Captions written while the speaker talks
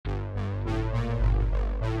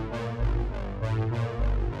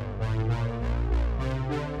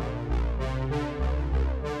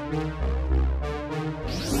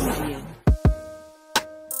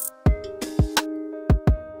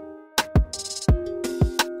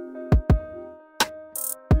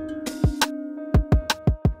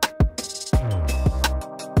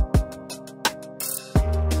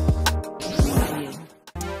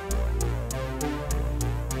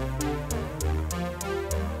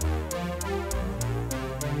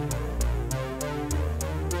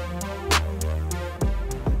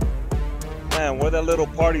where'd that little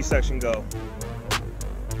party section go?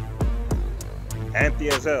 Empty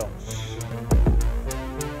as hell.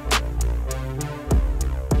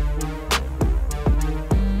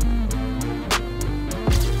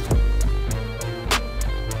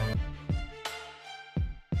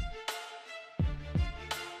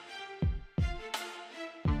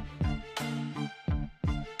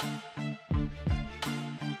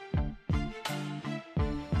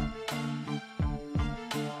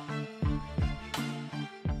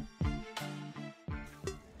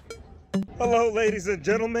 Hello, ladies and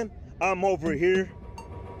gentlemen. I'm over here.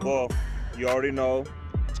 Well, you already know,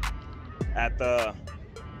 at the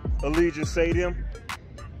Allegiant Stadium,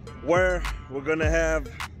 where we're gonna have,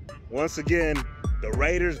 once again, the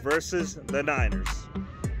Raiders versus the Niners.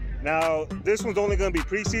 Now, this one's only gonna be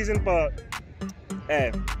preseason, but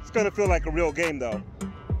hey, it's gonna feel like a real game though.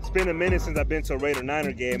 It's been a minute since I've been to a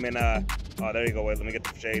Raider-Niner game, and oh, there you go. Wait, let me get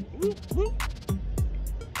the shade. Woo, woo.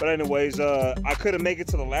 But anyways, I couldn't make it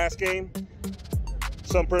to the last game.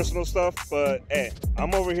 Some personal stuff, but hey,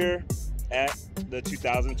 I'm over here at the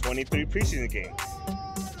 2023 preseason game.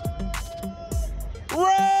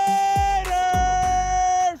 Raiders!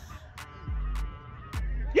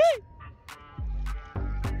 Yee!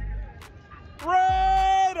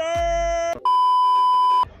 Raiders!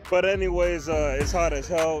 But anyways, it's hot as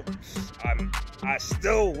hell. I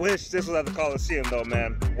still wish this was at the Coliseum though,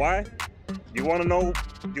 man. Why? You want to know?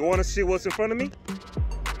 You want to see what's in front of me?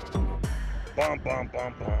 Bum, bum,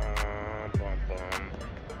 bum, bum, bum, bum.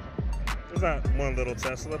 There's not one little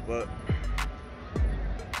Tesla, but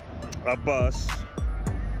a bus,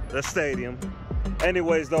 the stadium.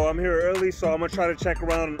 Anyways, though, I'm here early, so I'm gonna try to check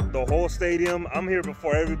around the whole stadium. I'm here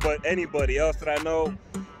before anybody else that I know.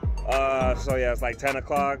 So yeah, it's like 10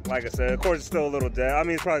 o'clock. Like I said, of course, it's still a little dead. I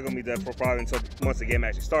mean, it's probably gonna be dead for probably until once the game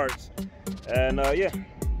actually starts. And yeah,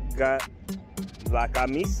 got la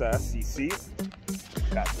camisa, see,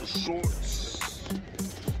 got the shorts.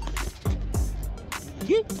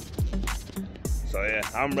 Yeah. So yeah,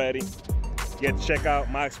 I'm ready. Get to check out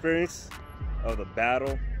my experience of the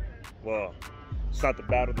battle. Well, it's not the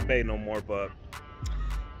battle debate no more, but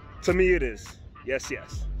to me it is. Yes,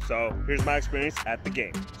 yes. So here's my experience at the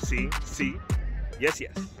game. See, yes,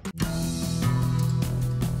 yes.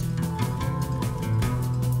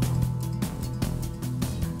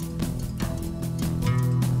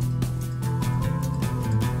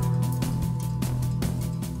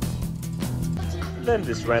 Then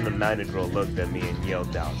this random Niner girl looked at me and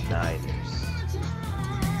yelled out, Niners.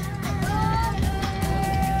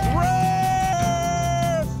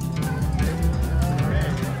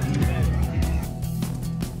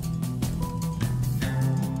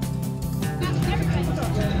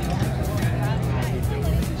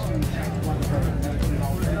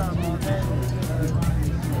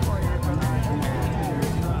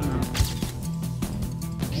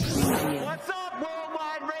 What's up,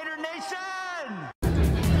 Worldwide Raider Nation?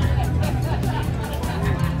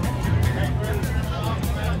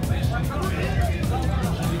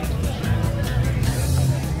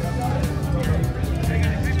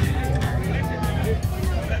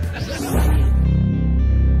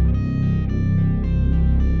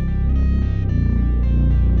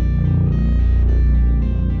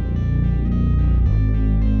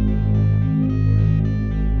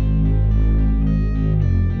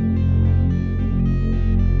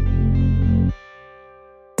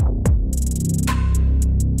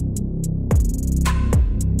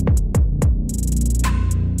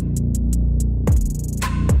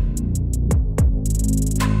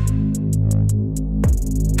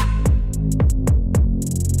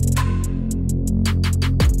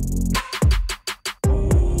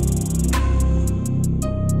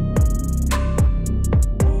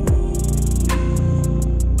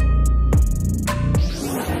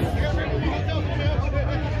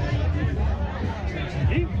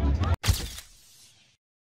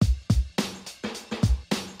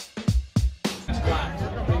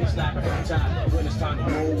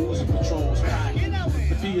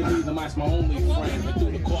 That's my only friend. And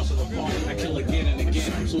through the course of the party, I kill again and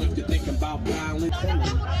again. So if you're thinking about violence,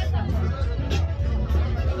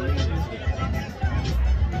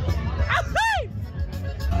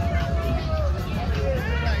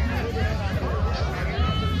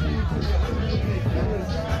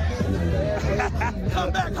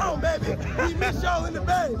 come back home, baby. We miss y'all in the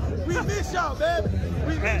Bay. We miss y'all, baby.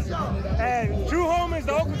 We miss y'all. And true home is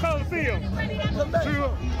the Oakland Coliseum.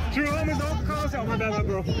 True home is the Oakland Coliseum. My bad, my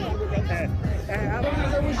bro.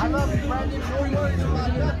 I love you, Brandon.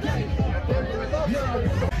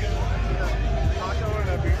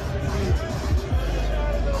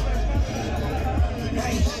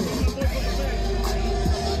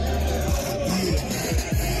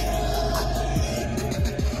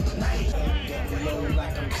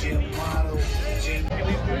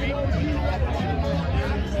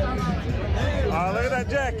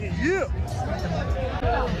 that jacket. Yeah.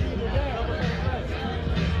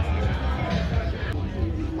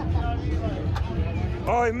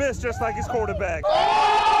 Oh, he missed just like his quarterback.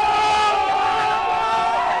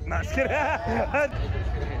 Not just kidding.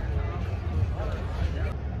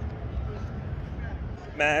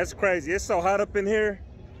 Man, it's crazy. It's so hot up in here.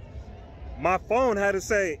 My phone had to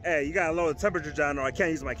say, hey, you gotta lower the temperature down or I can't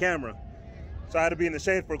use my camera. So I had to be in the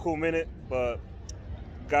shade for a cool minute, but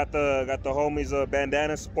got the homies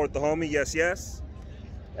bandana, support the homie, yes, yes.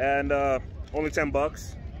 And only 10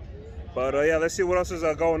 bucks. But yeah, let's see what else is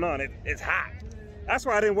going on. It's hot. That's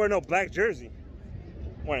why I didn't wear no black jersey.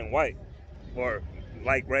 I'm wearing white or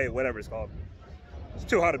light gray, whatever it's called. It's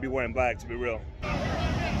too hot to be wearing black, to be real.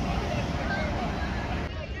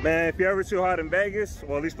 Man, if you're ever too hot in Vegas,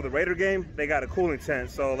 well, at least for the Raider game, they got a cooling tent.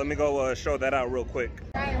 So let me go show that out real quick.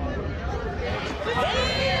 Dang.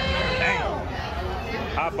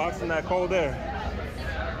 Hot boxing that cold air.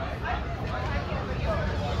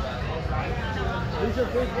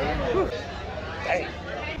 Dang.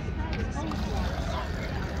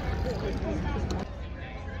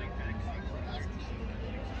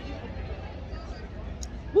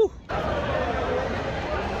 Woo.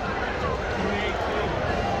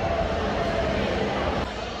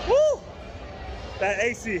 That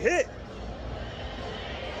AC hit.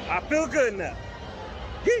 I feel good now.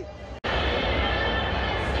 Yee.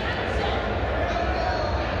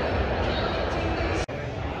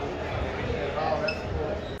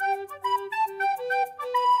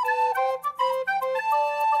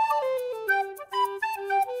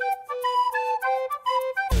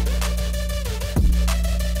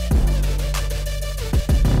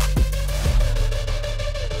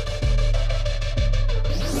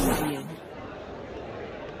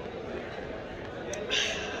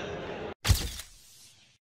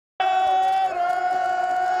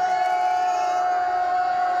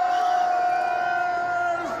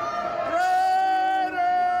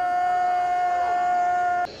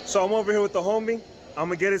 So I'm over here with the homie. I'm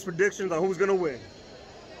gonna get his predictions on who's gonna win.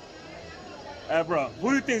 Hey bro, who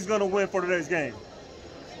do you think is gonna win for today's game?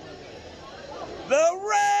 The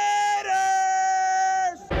Raiders!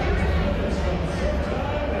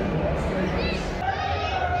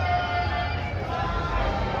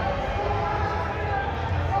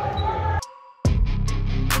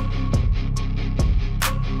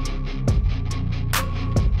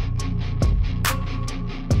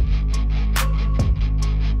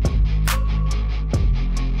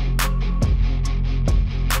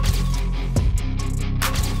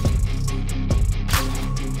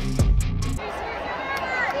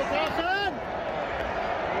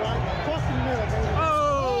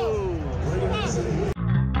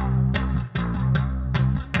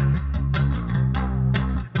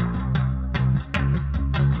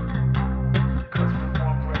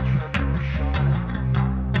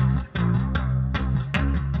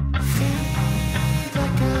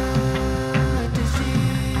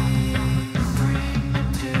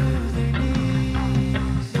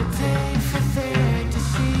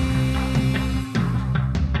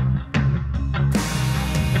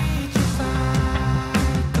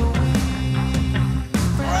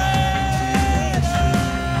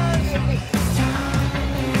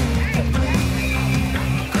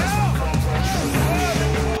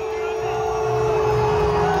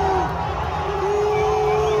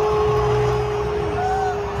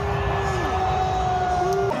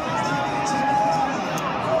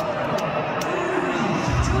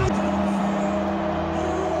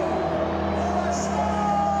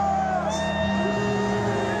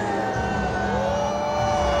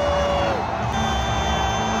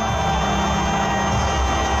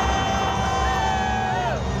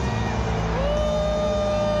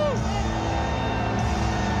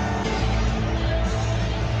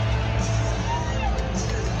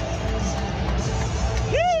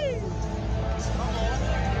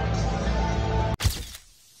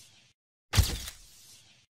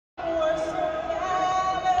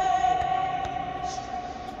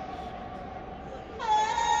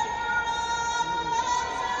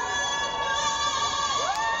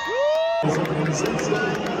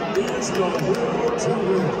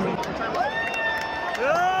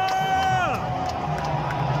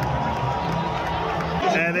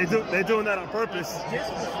 And they're doing that on purpose.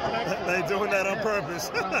 They're doing that on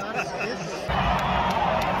purpose.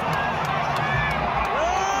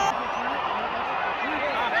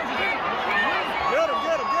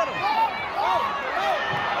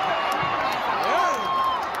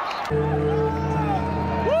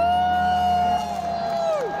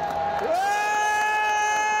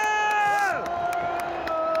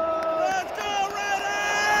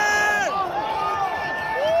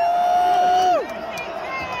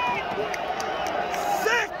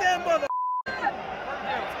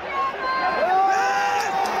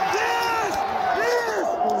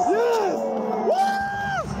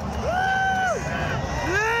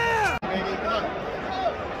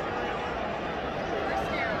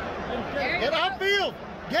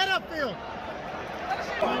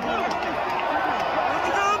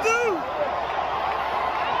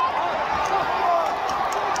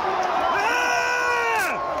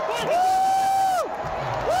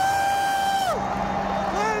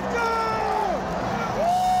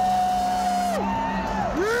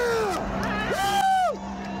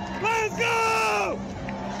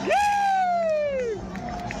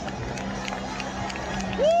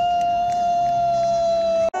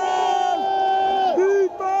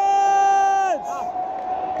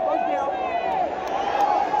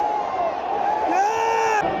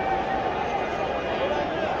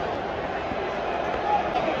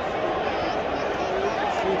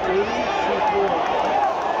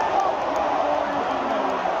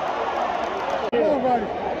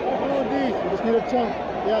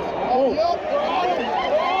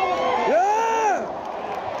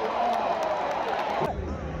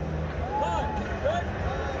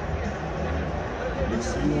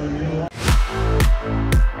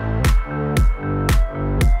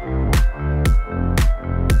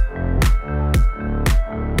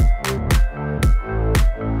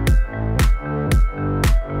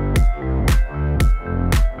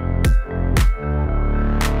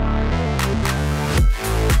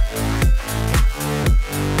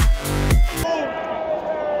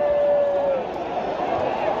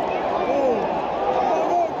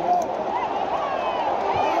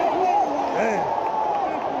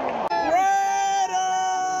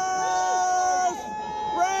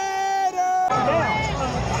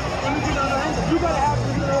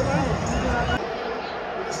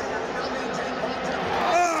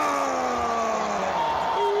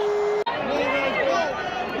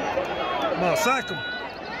 Come on, sack him.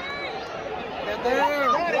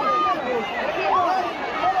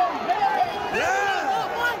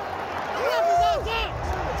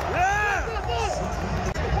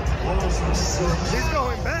 He's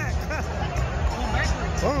going back.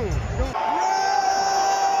 Boom.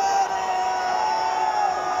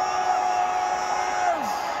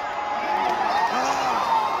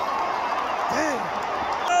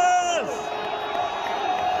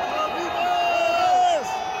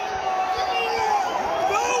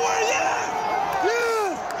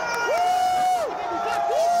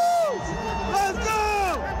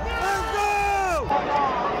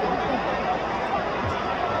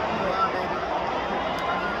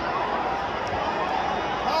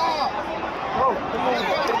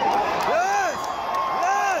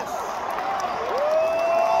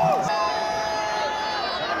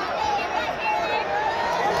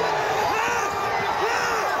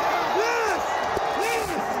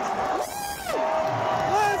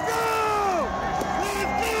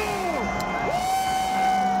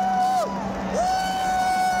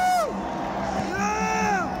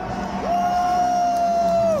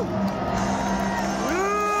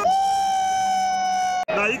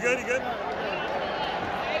 No, you good, you good.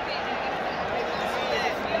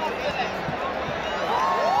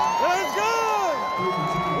 Let's go!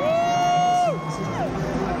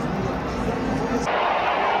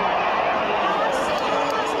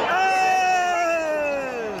 Hey!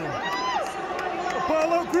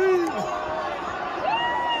 Apollo Creed!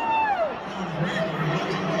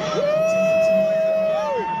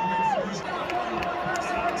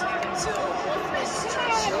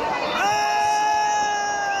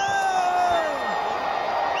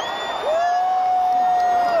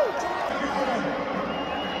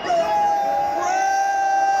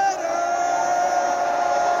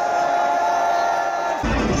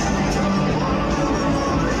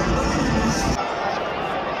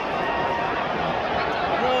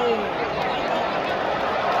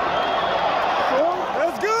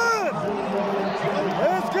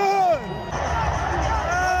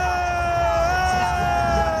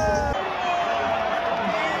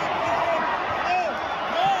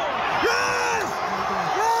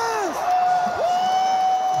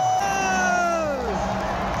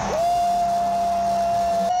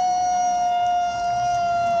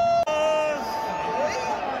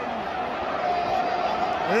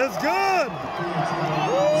 It's good!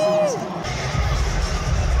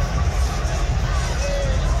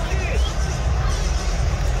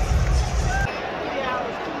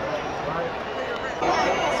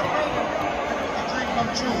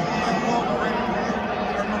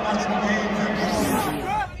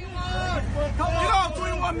 Get off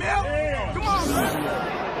 21 mil! Come on, man!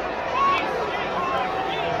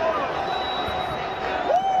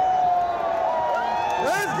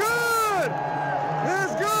 It's good!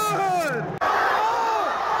 It's good!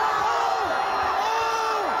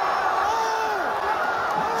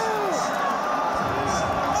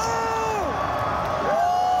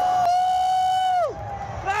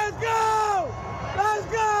 Let's go! Let's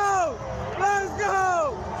go! Let's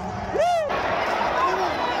go!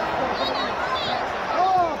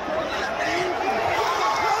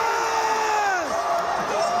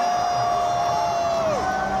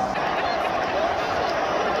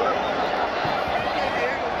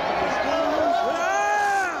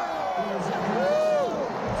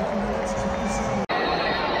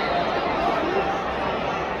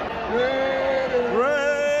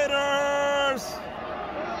 Raiders!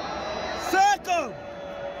 Second!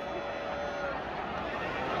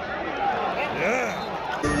 Yeah!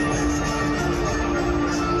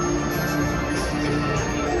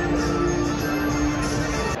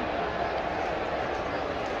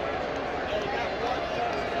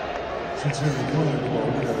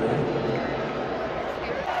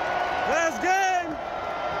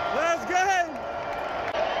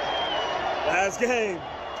 Last game.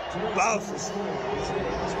 Blouses.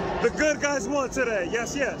 The good guys won today.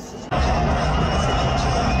 Yes, yes.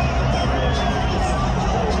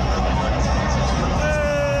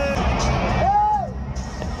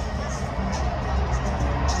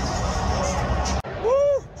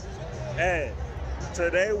 Woo! Hey,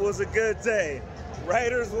 today was a good day.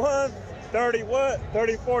 Raiders won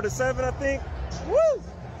 34-7, I think. Woo!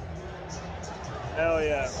 Hell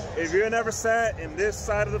yeah. If you've never sat in this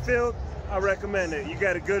side of the field, I recommend it. You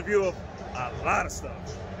got a good view of a lot of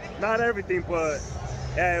stuff. Not everything, but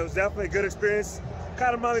yeah, it was definitely a good experience.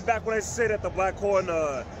 Kind of reminded me back when I used to sit at the Black Hole at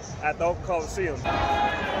the Oakland Coliseum. Raiders!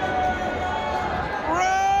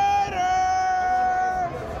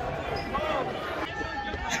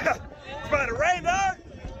 It's about to rain, dog.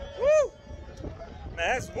 Woo! Man,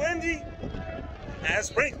 that's windy. Man, that's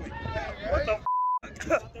sprinkly. What the f?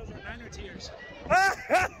 Those are Niner tears.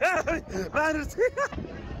 Niner tears.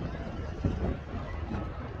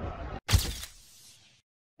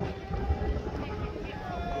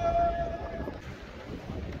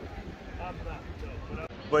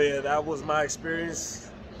 But yeah, that was my experience.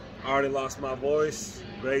 I already lost my voice.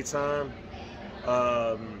 Great time.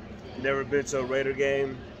 Never been to a Raider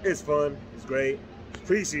game. It's fun. It's great. It's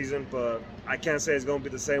preseason, but I can't say it's going to be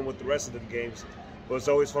the same with the rest of the games. But it's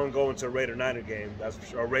always fun going to a Raider-Niner game. That's for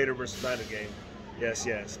sure. A Raider versus Niner game. Yes,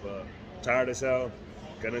 yes. But tired as hell.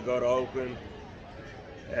 Gonna go to Oakland.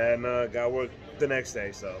 And got work the next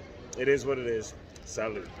day. So it is what it is.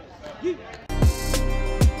 Salute.